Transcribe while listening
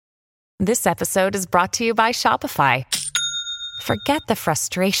This episode is brought to you by Shopify. Forget the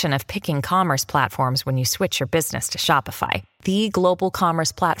frustration of picking commerce platforms when you switch your business to Shopify, the global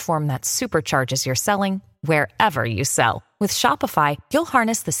commerce platform that supercharges your selling wherever you sell. With Shopify, you'll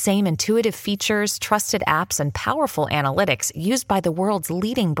harness the same intuitive features, trusted apps, and powerful analytics used by the world's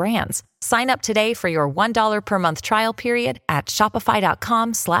leading brands. Sign up today for your $1 per month trial period at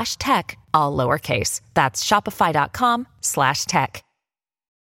shopify.com/tech, all lowercase. That's shopify.com/tech.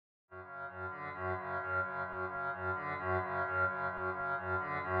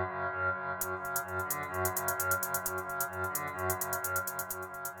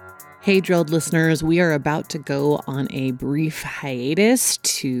 Hey, Drilled listeners, we are about to go on a brief hiatus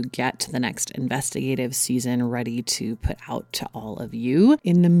to get the next investigative season ready to put out to all of you.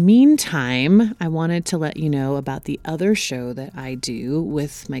 In the meantime, I wanted to let you know about the other show that I do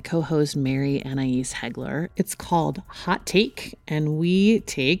with my co-host Mary Anais Hegler. It's called Hot Take, and we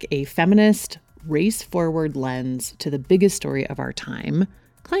take a feminist, race-forward lens to the biggest story of our time,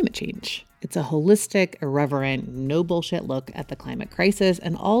 climate change. It's a holistic, irreverent, no bullshit look at the climate crisis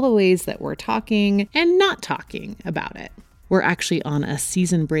and all the ways that we're talking and not talking about it. We're actually on a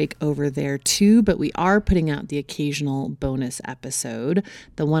season break over there too, but we are putting out the occasional bonus episode.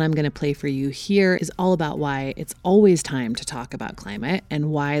 The one I'm going to play for you here is all about why it's always time to talk about climate and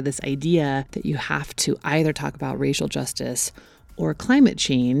why this idea that you have to either talk about racial justice or climate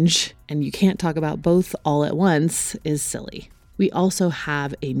change and you can't talk about both all at once is silly. We also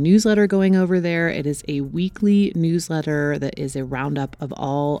have a newsletter going over there. It is a weekly newsletter that is a roundup of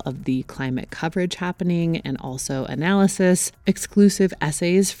all of the climate coverage happening and also analysis, exclusive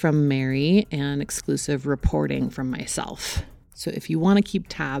essays from Mary, and exclusive reporting from myself. So if you want to keep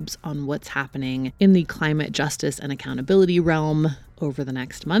tabs on what's happening in the climate justice and accountability realm over the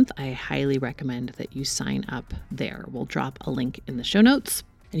next month, I highly recommend that you sign up there. We'll drop a link in the show notes.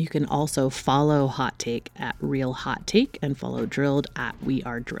 And you can also follow Hot Take at Real Hot Take and follow Drilled at We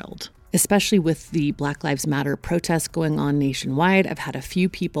Are Drilled. Especially with the Black Lives Matter protests going on nationwide, I've had a few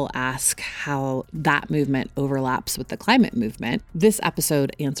people ask how that movement overlaps with the climate movement. This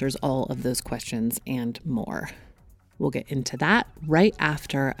episode answers all of those questions and more. We'll get into that right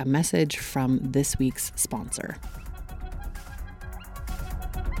after a message from this week's sponsor.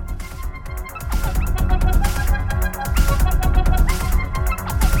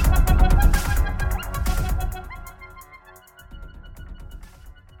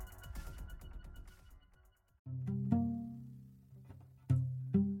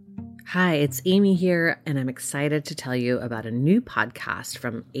 Hi, it's Amy here, and I'm excited to tell you about a new podcast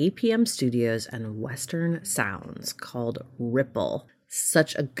from APM Studios and Western Sounds called Ripple.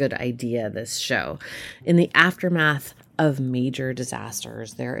 Such a good idea, this show. In the aftermath of major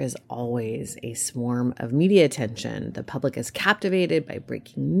disasters, there is always a swarm of media attention. The public is captivated by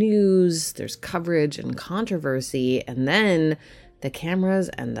breaking news, there's coverage and controversy, and then the cameras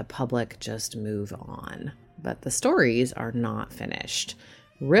and the public just move on. But the stories are not finished.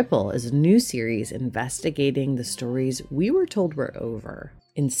 Ripple is a new series investigating the stories we were told were over.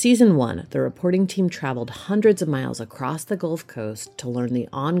 In season 1, the reporting team traveled hundreds of miles across the Gulf Coast to learn the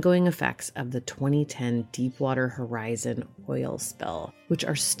ongoing effects of the 2010 Deepwater Horizon oil spill, which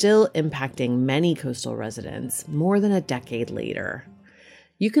are still impacting many coastal residents more than a decade later.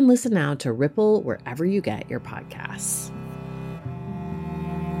 You can listen now to Ripple wherever you get your podcasts.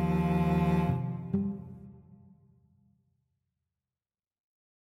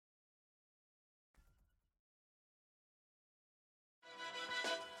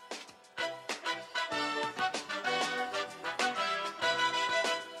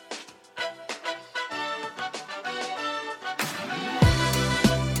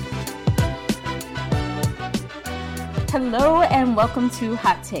 Hello and welcome to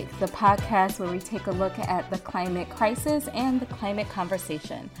Hot Take, the podcast where we take a look at the climate crisis and the climate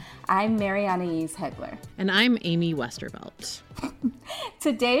conversation. I'm Mary Anais Hegler. And I'm Amy Westervelt.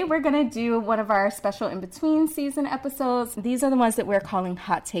 Today we're going to do one of our special in-between season episodes. These are the ones that we're calling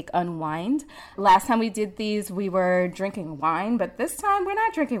Hot Take Unwind. Last time we did these, we were drinking wine, but this time we're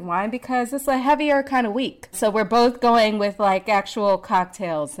not drinking wine because it's a heavier kind of week. So we're both going with like actual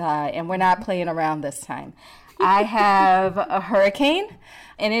cocktails and we're not playing around this time. I have a hurricane,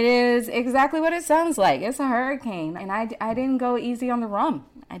 and it is exactly what it sounds like. It's a hurricane, and I didn't go easy on the rum.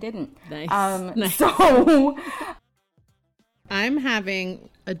 I didn't. Nice. Nice. So I'm having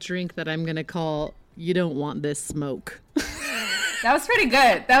a drink that I'm going to call You Don't Want This Smoke. That was pretty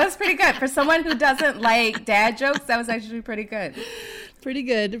good. That was pretty good. For someone who doesn't like dad jokes, that was actually pretty good. Pretty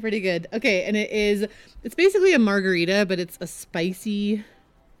good. Okay, and it's basically a margarita, but it's a spicy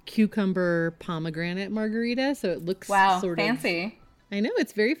cucumber pomegranate margarita, so it looks sort of fancy. I know,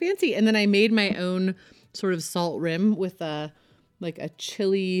 it's very fancy. And then I made my own sort of salt rim with a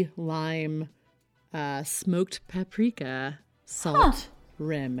chili lime smoked paprika salt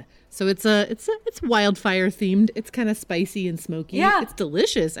rim. So it's wildfire themed. It's kind of spicy and smoky. Yeah. It's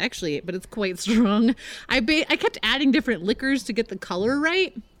delicious actually, but it's quite strong. I kept adding different liquors to get the color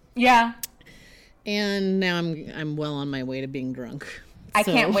right. Yeah. And now I'm well on my way to being drunk. I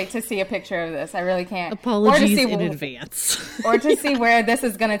can't wait to see a picture of this. I really can't. Apologies in advance. Or to see where this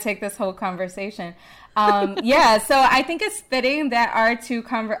is going to take this whole conversation. Yeah, so I think it's fitting that our two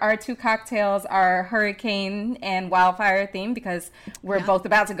cocktails are hurricane and wildfire themed because we're both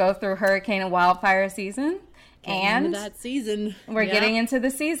about to go through hurricane and wildfire season. And that season. We're getting into the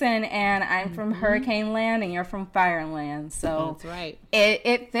season, and I'm from Hurricane Land, and you're from Fire Land. So that's right.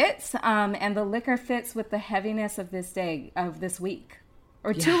 It fits, and the liquor fits with the heaviness of this day, of this week.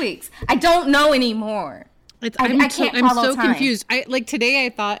 Or 2 weeks. I don't know anymore. I'm so confused. Today I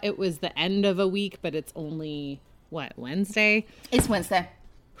thought it was the end of a week, but it's only Wednesday? It's Wednesday.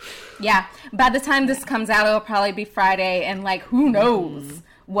 Yeah. By the time this comes out, it'll probably be Friday, and who knows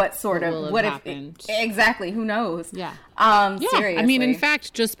what sort of what happened. Exactly, who knows? Yeah. Seriously. I mean, in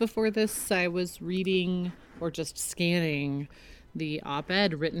fact, just before this, I was reading or just scanning the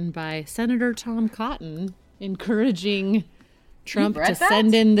op-ed written by Senator Tom Cotton encouraging Trump to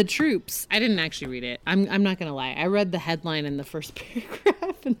send in the troops. I didn't actually read it. I'm not gonna lie. I read the headline in the first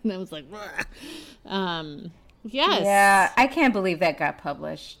paragraph, and then I was like, yes. Yeah, I can't believe that got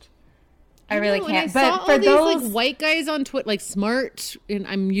published. I really can't. But for those white guys on Twitter, smart, and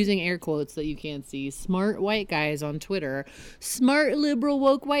I'm using air quotes that you can't see, smart white guys on Twitter, smart liberal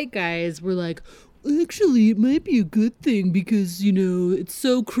woke white guys were like, actually, it might be a good thing because, it's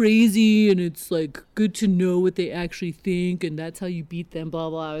so crazy and it's good to know what they actually think and that's how you beat them, blah,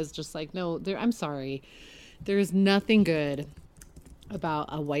 blah. I was just like, no, I'm sorry. There's nothing good about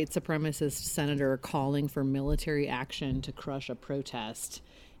a white supremacist senator calling for military action to crush a protest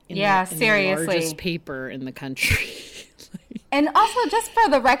in the largest paper in the country. And also, just for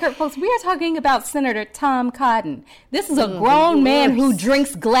the record, folks, we are talking about Senator Tom Cotton. This is a grown man who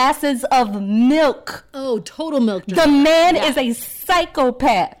drinks glasses of milk. Oh, total milk drinker. The man is a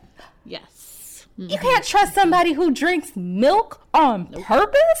psychopath. Yes. Mm-hmm. You can't trust somebody who drinks milk on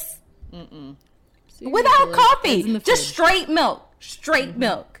purpose? Without coffee. Just straight milk. Straight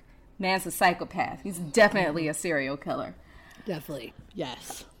milk. Man's a psychopath. He's definitely a serial killer. Definitely.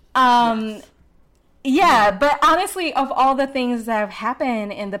 Yes. Yeah, but honestly, of all the things that have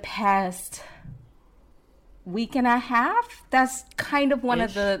happened in the past week and a half, that's kind of one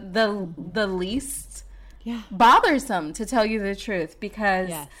of the least bothersome, to tell you the truth, because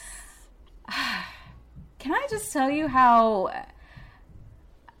can I just tell you how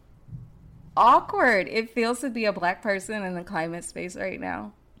awkward it feels to be a Black person in the climate space right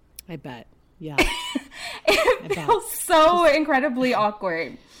now? I bet. Yeah. It feels so incredibly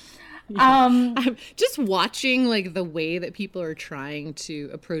awkward. I'm just watching the way that people are trying to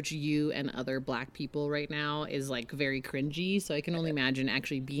approach you and other Black people right now is very cringy. So I can only imagine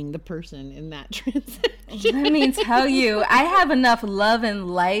actually being the person in that transition. Let me tell you, I have enough love and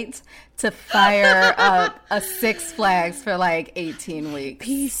light to fire up a Six Flags for 18 weeks.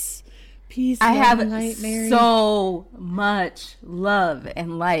 Peace. I have light, Mary. So much love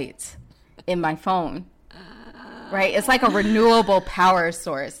and light in my phone. Right? It's like a renewable power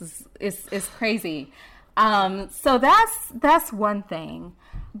source. It's crazy. So that's one thing.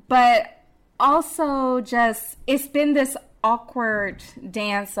 But also just, it's been this awkward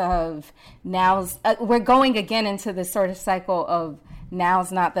dance of we're going again into this sort of cycle of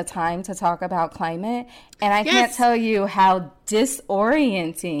now's not the time to talk about climate. And I can't tell you how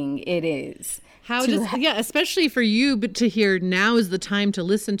disorienting it is. Especially for you, but to hear now is the time to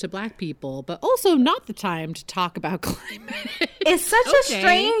listen to Black people, but also not the time to talk about climate. It's such a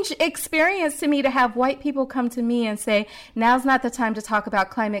strange experience to me to have white people come to me and say, now's not the time to talk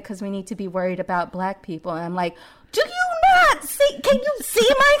about climate because we need to be worried about Black people. And I'm like, do you not see? Can you see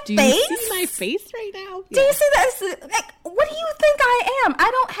my face? Do you see my face right now? Do you see that? What do you think I am? I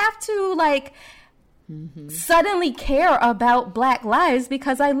don't have to suddenly care about Black lives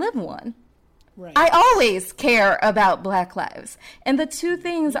because I live one. Right. I always care about Black lives, and the two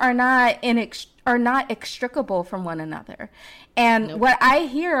things are not extricable from one another. And what I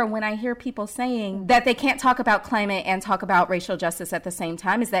hear when I hear people saying that they can't talk about climate and talk about racial justice at the same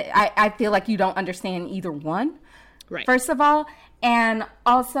time is that I feel like you don't understand either one. Right. First of all, and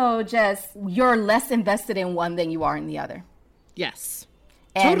also just you're less invested in one than you are in the other. Yes.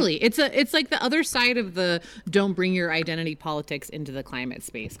 Totally. It's like the other side of the don't bring your identity politics into the climate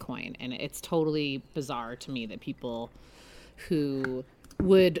space coin. And it's totally bizarre to me that people who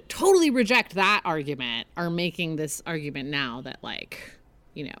would totally reject that argument are making this argument now that, like,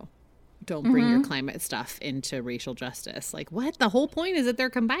 you know, don't bring your climate stuff into racial justice. Like, what? The whole point is that they're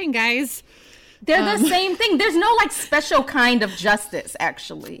combined, guys. They're the same thing. There's no like special kind of justice,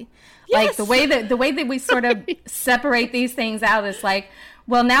 actually. Yes. Like the way that we sort of separate these things out is like,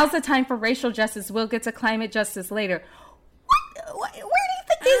 well, now's the time for racial justice. We'll get to climate justice later. Where do you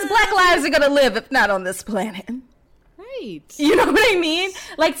think these Black lives are going to live if not on this planet? Right. You know what I mean?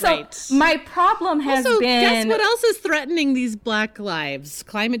 Like, so right. My problem has also, been... guess what else is threatening these Black lives?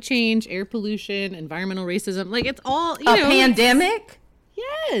 Climate change, air pollution, environmental racism. Like, it's all, you know. A pandemic?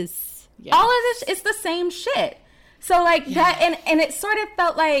 Yes. All of this, it's the same shit. So, like, that, and it sort of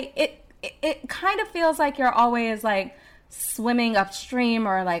felt like, it kind of feels like you're always, like, swimming upstream,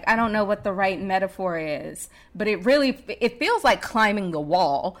 or like, I don't know what the right metaphor is, but it feels like climbing the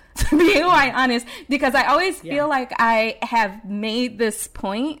wall, to be quite honest, because I always feel like I have made this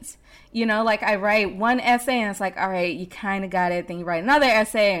point, you know, like I write one essay and it's like, all right, you kind of got it, then you write another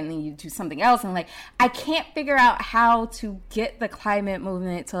essay and then you do something else, and like, I can't figure out how to get the climate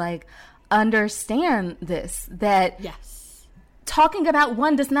movement to like understand this, that talking about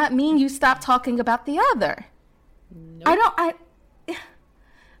one does not mean you stop talking about the other. Nope.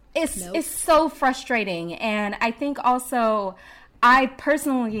 It's so frustrating. And I think also, I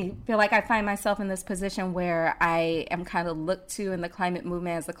personally feel like I find myself in this position where I am kind of looked to in the climate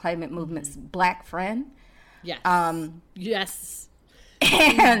movement as the climate movement's Black friend. Yes. Yes.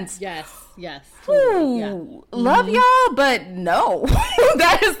 And yes. Love y'all, but no,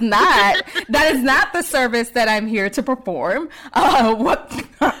 that is not the service that I'm here to perform. What?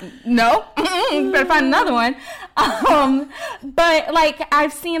 No, better find another one. But like,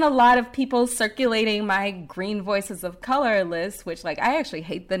 I've seen a lot of people circulating my Green Voices of Color list, which like, I actually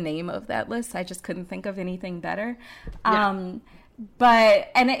hate the name of that list. I just couldn't think of anything better.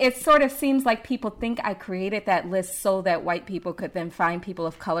 But, and it sort of seems like people think I created that list so that white people could then find people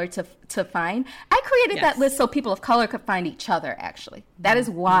of color to find. I created that list so people of color could find each other, actually. That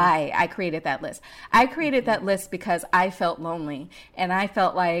is why I created that list. I created that list because I felt lonely, and I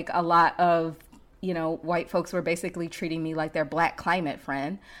felt like a lot of, you know, white folks were basically treating me like their Black climate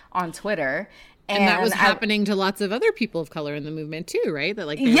friend on Twitter. And that was happening to lots of other people of color in the movement too, right? That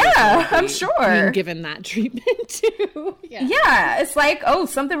like, I'm sure, being given that treatment too. Yeah, it's like, oh,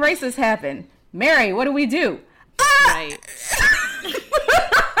 something racist happened. Mary, what do we do? Right.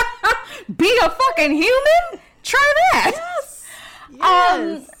 Be a fucking human? Try that.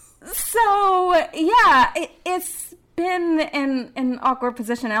 Yes. So yeah, it's been an awkward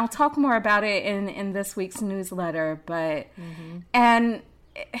position. I'll talk more about it in this week's newsletter, but and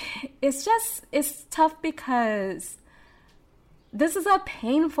it's tough because this is a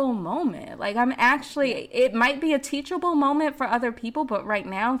painful moment. Like, it might be a teachable moment for other people, but right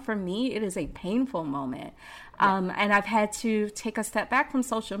now for me, it is a painful moment. And I've had to take a step back from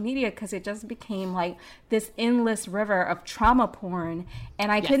social media because it just became like this endless river of trauma porn,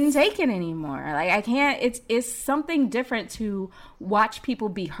 and I couldn't take it anymore. Like, I can't, it's something different to watch people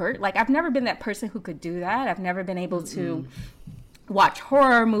be hurt. Like, I've never been that person who could do that. I've never been able to watch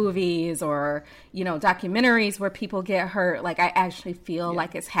horror movies or, you know, documentaries where people get hurt. Like, I actually feel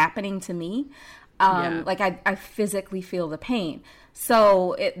like it's happening to me. Like, I physically feel the pain.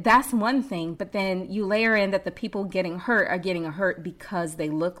 So that's one thing. But then you layer in that the people getting hurt are getting hurt because they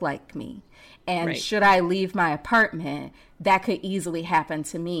look like me. And should I leave my apartment, that could easily happen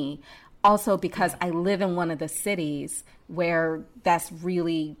to me. Also because I live in one of the cities where that's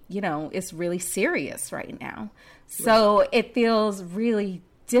really, you know, it's really serious right now. So it feels really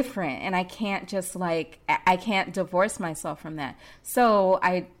different, and I can't just like, I can't divorce myself from that. So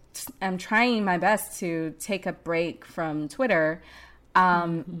I'm trying my best to take a break from Twitter.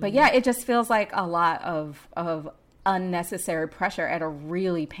 But yeah, it just feels like a lot of unnecessary pressure at a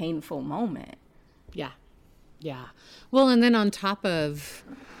really painful moment. Yeah. Well, and then on top of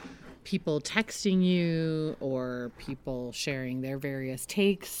people texting you or people sharing their various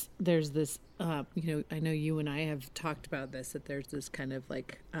takes, there's this, you know, I know you and I have talked about this, that there's this kind of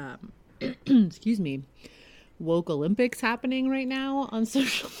like, excuse me, woke Olympics happening right now on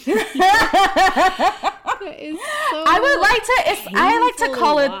social media. I like to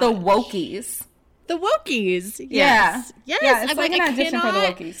call it the wokies. The wokies. Yes. Yeah, it's like an audition for the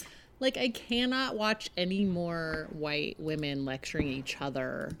wokies. Like, I cannot watch any more white women lecturing each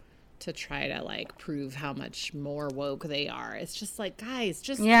other to try to like prove how much more woke they are. It's just like, guys,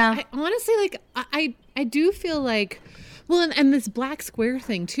 just I honestly, like, I do feel like, well, and this black square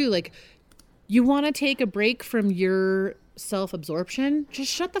thing too, like, you want to take a break from your self-absorption,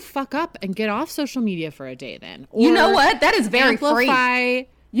 just shut the fuck up and get off social media for a day then. Or you know what? That is very free.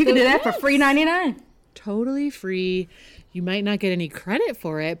 You can do that for free 99. Totally free. You might not get any credit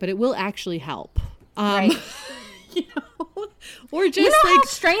for it, but it will actually help. Right. You know? Or just you know like how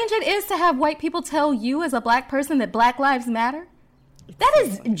strange it is to have white people tell you as a black person that Black Lives Matter? That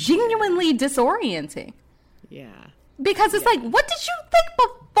is genuinely disorienting. Yeah. Because it's like, what did you think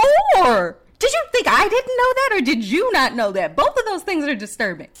before? Did you think I didn't know that, or did you not know that? Both of those things are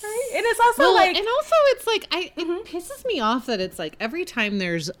disturbing. Right? And it's also it's like, it pisses me off that it's like every time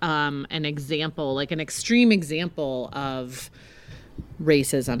there's an example, like an extreme example of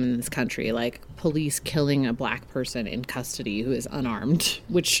racism in this country, like police killing a black person in custody who is unarmed,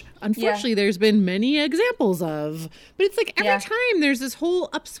 which unfortunately there's been many examples of, but it's like every time there's this whole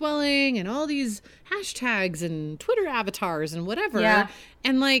upswelling and all these hashtags and Twitter avatars and whatever.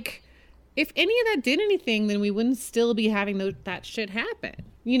 And like, if any of that did anything, then we wouldn't still be having that shit happen,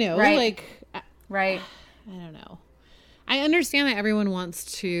 you know? Right. I don't know. I understand that everyone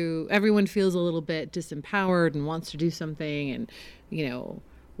feels a little bit disempowered and wants to do something and, you know,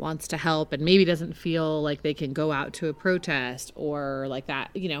 wants to help and maybe doesn't feel like they can go out to a protest or like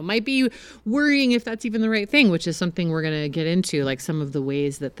that, you know, might be worrying if that's even the right thing, which is something we're going to get into, like some of the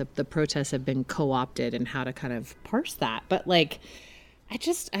ways that the protests have been co-opted and how to kind of parse that. But like, I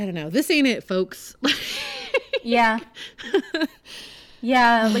don't know. This ain't it, folks. Yeah,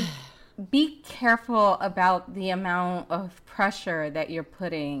 like, be careful about the amount of pressure that you're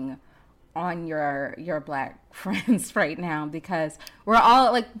putting on your black friends right now, because we're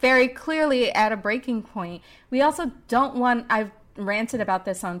all like very clearly at a breaking point. We also don't want, I've ranted about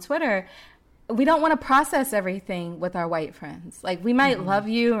this on Twitter, we don't want to process everything with our white friends. Like, we might love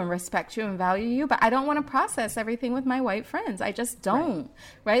you and respect you and value you, but I don't want to process everything with my white friends. I just don't.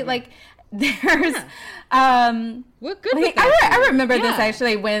 Right? Like, there's what good like, I remember this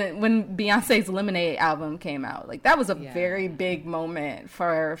actually when Beyonce's Lemonade album came out. Like, that was a very big moment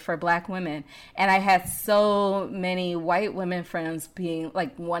for black women, and I had so many white women friends being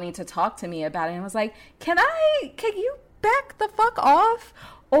like wanting to talk to me about it, and I was like, can you back the fuck off?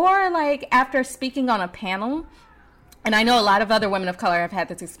 Or like, after speaking on a panel, and I know a lot of other women of color have had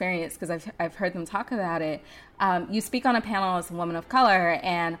this experience because I've heard them talk about it. You speak on a panel as a woman of color,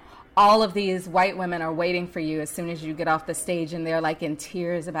 and all of these white women are waiting for you as soon as you get off the stage, and they're like in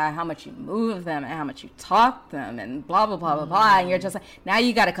tears about how much you move them and how much you talk them and blah, blah, blah, blah, blah. And you're just like, now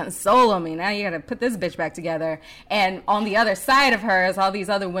you got to console me. Now you got to put this bitch back together. And on the other side of her is all these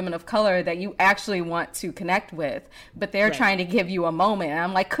other women of color that you actually want to connect with, but they're trying to give you a moment. And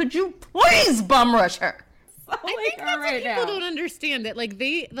I'm like, could you please bum rush her? I think that's what people don't understand, that like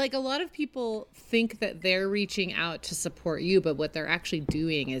a lot of people think that they're reaching out to support you, but what they're actually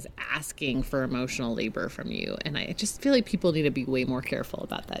doing is asking for emotional labor from you. And I just feel like people need to be way more careful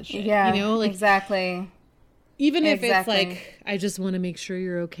about that shit. Yeah, you know, like, exactly. Even if it's like, I just want to make sure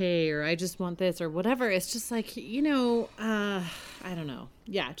you're okay, or I just want this or whatever. It's just like, you know, I don't know.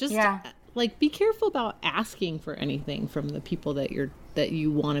 Yeah, just like, be careful about asking for anything from the people that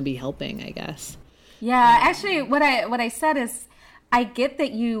you want to be helping, I guess. Yeah, actually, what I said is, I get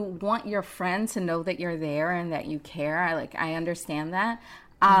that you want your friend to know that you're there and that you care. I understand that.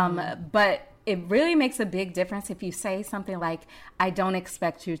 But it really makes a big difference if you say something like, I don't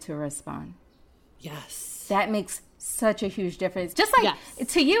expect you to respond. Yes. That makes such a huge difference. Just like,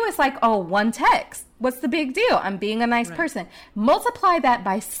 to you, it's like, oh, one text. What's the big deal? I'm being a nice person. Multiply that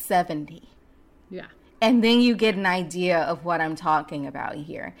by 70. Yeah. And then you get an idea of what I'm talking about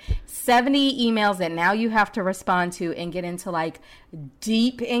here. 70 emails that now you have to respond to and get into like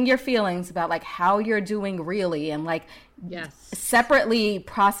deep in your feelings about like how you're doing really, and like separately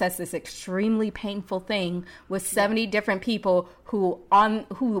process this extremely painful thing with 70 different people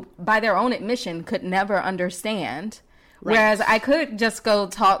who by their own admission could never understand. Right. Whereas I could just go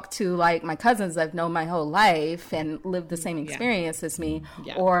talk to like my cousins I've known my whole life and lived the same experience as me,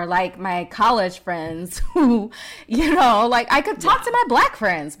 or like my college friends who, you know, like I could talk to my black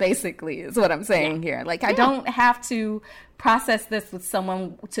friends, basically, is what I'm saying here. Like, I don't have to process this with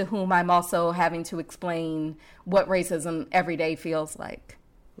someone to whom I'm also having to explain what racism every day feels like.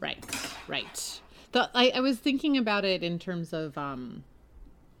 Right. I was thinking about it in terms of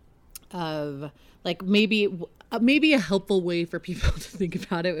like maybe a helpful way for people to think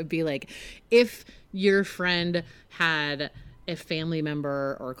about it would be like, if your friend had a family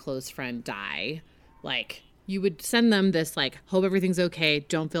member or a close friend die, like, you would send them this, like, hope everything's okay,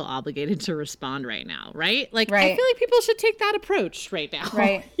 don't feel obligated to respond right now, right? Like, I feel like people should take that approach right now.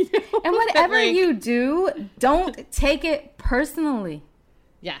 Right. You know? And whatever you do, don't take it personally.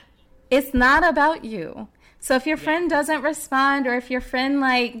 Yeah. It's not about you. So if your friend doesn't respond, or if your friend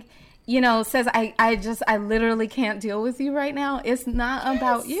like, you know, says, I literally can't deal with you right now, it's not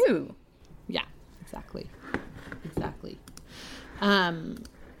about you. Yeah, exactly.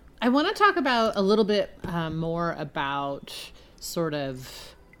 I want to talk about a little bit more about sort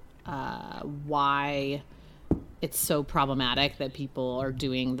of why it's so problematic that people are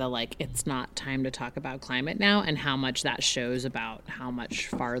doing the, like, it's not time to talk about climate now, and how much that shows about how much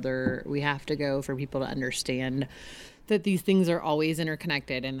farther we have to go for people to understand that these things are always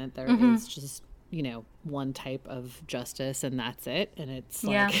interconnected, and that there is just, you know, one type of justice and that's it. And it's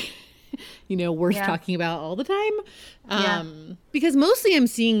like, you know, worth talking about all the time. Because mostly I'm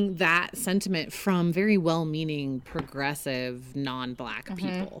seeing that sentiment from very well-meaning, progressive, non-Black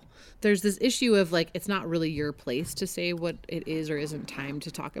people. There's this issue of like, it's not really your place to say what it is or isn't time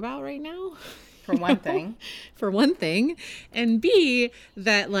to talk about right now. For one thing. For one thing. And B,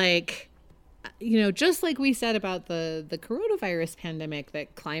 that like, you know, just like we said about the coronavirus pandemic,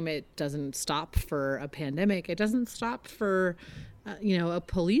 that climate doesn't stop for a pandemic. It doesn't stop for, you know, a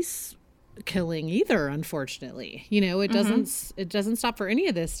police killing either, unfortunately. You know, it doesn't stop for any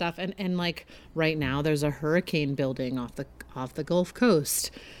of this stuff. And like right now there's a hurricane building off the Gulf Coast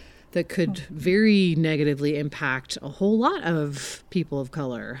that could very negatively impact a whole lot of people of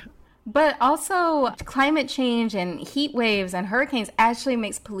color. But also climate change and heat waves and hurricanes actually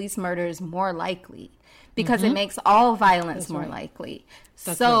makes police murders more likely, because it makes all violence more likely.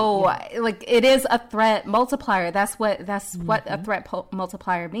 So like, it is a threat multiplier. That's what a threat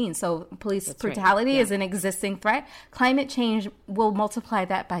multiplier means. So police brutality is an existing threat. Climate change will multiply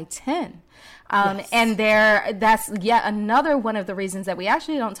that by 10. And that's yet another one of the reasons that we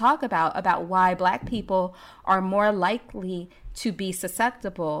actually don't talk about why Black people are more likely to be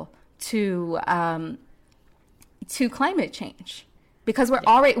susceptible to climate change, because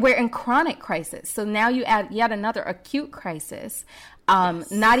we're in chronic crisis. So now you add yet another acute crisis,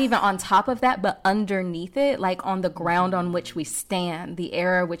 not even on top of that, but underneath it, like on the ground on which we stand, the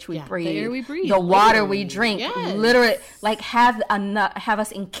air which we breathe, the air we breathe, the water we drink, literally, like have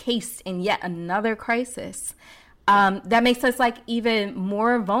us encased in yet another crisis. That makes us like even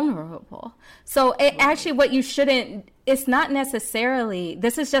more vulnerable. So it actually, what you shouldn't, it's not necessarily,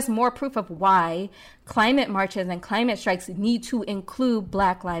 this is just more proof of why climate marches and climate strikes need to include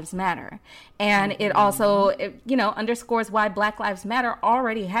Black Lives Matter. And it also, you know, underscores why Black Lives Matter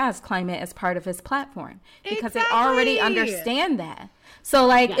already has climate as part of its platform, because they already understand that. So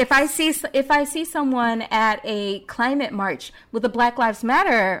like, if I see someone at a climate march with a Black Lives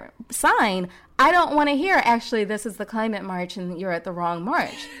Matter sign, I don't want to hear, actually, this is the climate march and you're at the wrong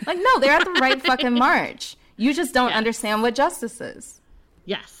march. Like, no, they're at the right fucking march. You just don't understand what justice is.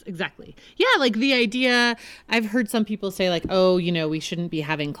 Yes, exactly. Yeah, like the idea, I've heard some people say like, oh, you know, we shouldn't be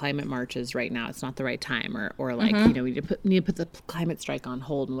having climate marches right now. It's not the right time. Or like, you know, we need to put the climate strike on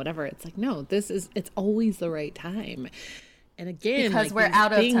hold and whatever. It's like, no, it's always the right time. And again, because like, we're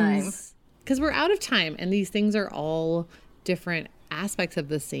out of time. Because we're out of time. And these things are all different aspects of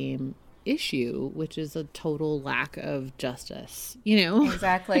the same issue, which is a total lack of justice, you know?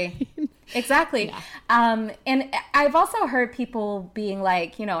 Exactly. Yeah. And I've also heard people being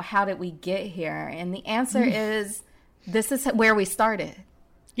like, you know, how did we get here? And the answer is, this is where we started.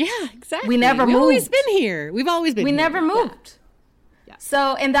 Yeah, exactly. We've always been here. We've always been here. We never moved. Yeah.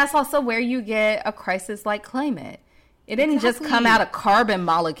 So, and that's also where you get a crisis like climate. It didn't just come out of carbon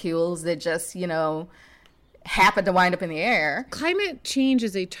molecules that just, you know, happened to wind up in the air. Climate change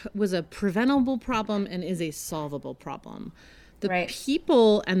was a preventable problem and is a solvable problem. The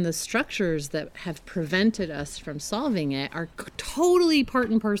people and the structures that have prevented us from solving it are totally part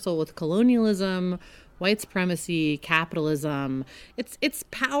and parcel with colonialism, white supremacy, capitalism. It's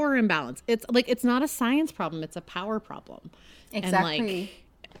power imbalance. It's like, it's not a science problem, it's a power problem. Exactly. And like,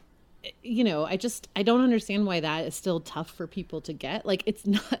 you know, I don't understand why that is still tough for people to get. Like,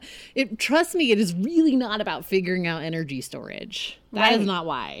 trust me, it is really not about figuring out energy storage. That is not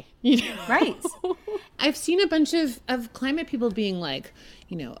why. You know? Right. I've seen a bunch of climate people being like,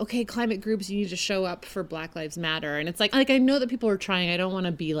 you know, okay, climate groups, you need to show up for Black Lives Matter. And it's like I know that people are trying. I don't want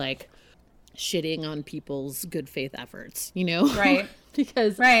to be like shitting on people's good faith efforts, you know? Right.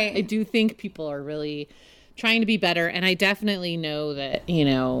 Because I do think people are really trying to be better. And I definitely know that, you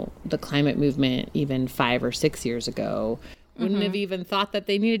know, the climate movement even 5 or 6 years ago wouldn't have even thought that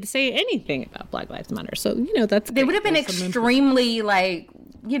they needed to say anything about Black Lives Matter. So, you know, that's they would have been extremely like,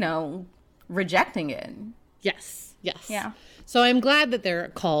 you know, rejecting it. Yes. Yeah. So I'm glad that there are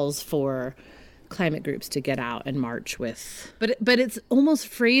calls for climate groups to get out and march with, but it's almost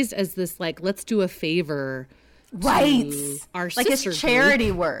phrased as this, like, let's do a favor to our like sister it's charity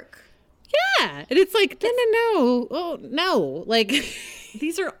group. work. Yeah. And it's like, no. Oh, no. Like,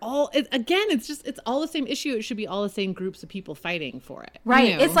 these are all, again, it's all the same issue. It should be all the same groups of people fighting for it.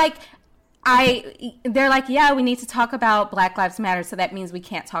 Right. You know? It's like, they're like, yeah, we need to talk about Black Lives Matter. So that means we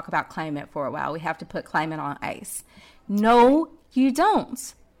can't talk about climate for a while. We have to put climate on ice. No, you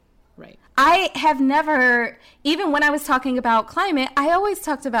don't. Right. I have never, even when I was talking about climate, I always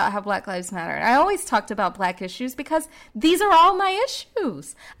talked about how Black Lives Matter. I always talked about Black issues because these are all my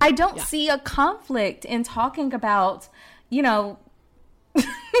issues. I don't see a conflict in talking about, you know,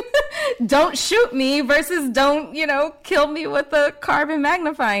 don't shoot me versus don't, you know, kill me with a carbon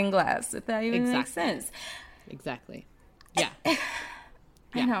magnifying glass, if that even makes sense. Exactly. Yeah.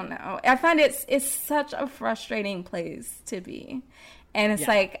 I don't know. I find it's such a frustrating place to be. And it's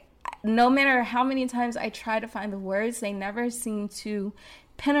like, no matter how many times I try to find the words, they never seem to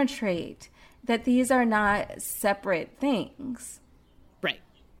penetrate that these are not separate things. Right.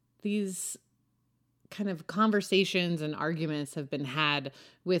 These kind of conversations and arguments have been had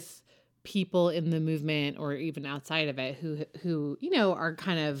with people in the movement or even outside of it who you know, are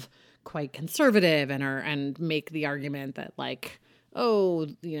kind of quite conservative and make the argument that like, oh,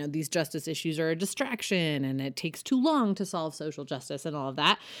 you know, these justice issues are a distraction and it takes too long to solve social justice and all of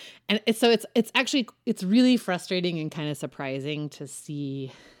that. And so it's really frustrating and kind of surprising to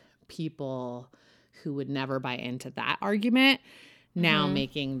see people who would never buy into that argument now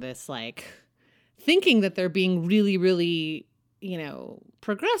making this like thinking that they're being really, really, you know,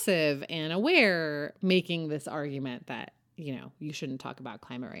 progressive and aware, making this argument that, you know, you shouldn't talk about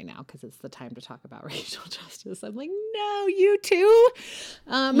climate right now because it's the time to talk about racial justice. I'm like, no, you too.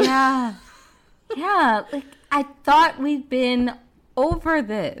 Yeah. Like I thought we'd been over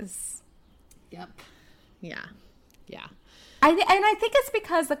this. Yep. Yeah. And I think it's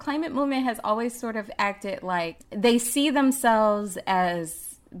because the climate movement has always sort of acted like they see themselves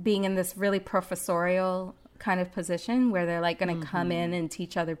as being in this really professorial kind of position where they're like going to come in and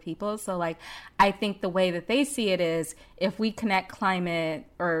teach other people. So like, I think the way that they see it is if we connect climate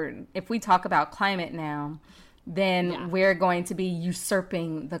or if we talk about climate now, then we're going to be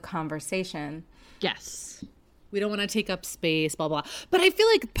usurping the conversation. Yes. We don't want to take up space, blah, blah. But I feel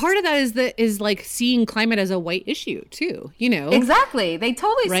like part of that is like seeing climate as a white issue too, you know? Exactly. They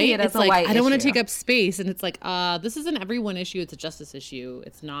totally see it as it's a like, white issue. I don't want to take up space. And it's like, this isn't every one issue. It's a justice issue.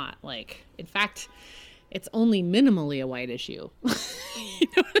 It's not like, in fact, it's only minimally a white issue. You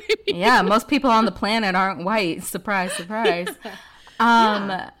know what I mean? Yeah, most people on the planet aren't white. Surprise, surprise.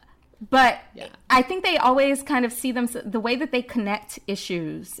 But I think they always kind of see them, the way that they connect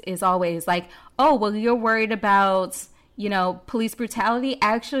issues is always like, oh, well, you're worried about, you know, police brutality.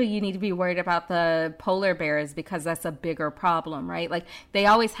 Actually, you need to be worried about the polar bears because that's a bigger problem, right? Like they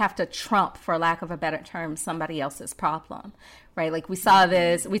always have to trump, for lack of a better term, somebody else's problem, right? Like we saw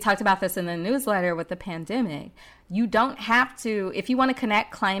this, we talked about this in the newsletter with the pandemic. You don't have to, if you want to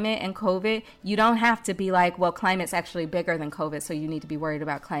connect climate and COVID, you don't have to be like, well, climate's actually bigger than COVID, so you need to be worried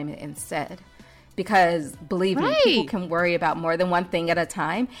about climate instead. Because believe me, people can worry about more than one thing at a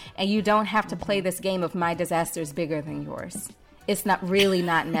time, and you don't have to play this game of my disaster is bigger than yours. It's not really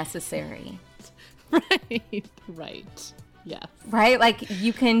not necessary. Right. Yes. Right? Like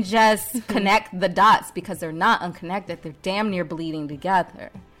you can just connect the dots because they're not unconnected. They're damn near bleeding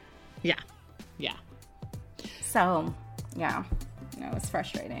together. Yeah. So, yeah, no, it's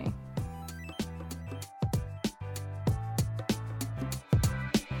frustrating.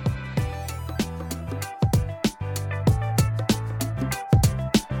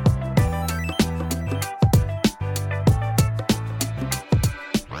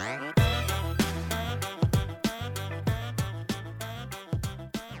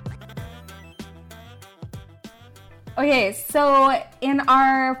 Okay, so in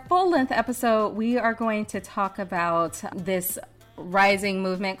our full-length episode, we are going to talk about this rising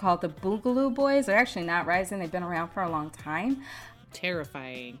movement called the Boogaloo Boys. They're actually not rising. They've been around for a long time.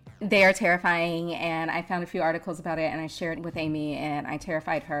 Terrifying. They are terrifying, and I found a few articles about it, and I shared it with Amy, and I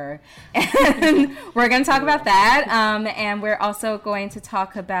terrified her. And we're going to talk about that, and we're also going to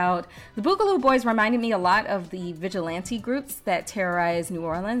talk about the Boogaloo Boys. Reminded me a lot of the vigilante groups that terrorized New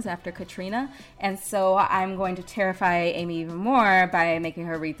Orleans after Katrina, and so I'm going to terrify Amy even more by making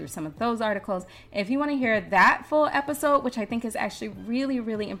her read through some of those articles. If you want to hear that full episode, which I think is actually really,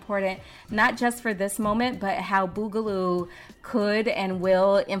 really important, not just for this moment, but how Boogaloo could and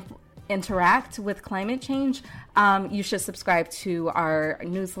will interact with climate change, you should subscribe to our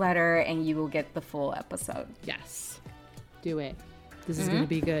newsletter and you will get the full episode. Yes. Do it. This is going to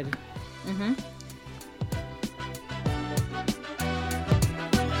be good.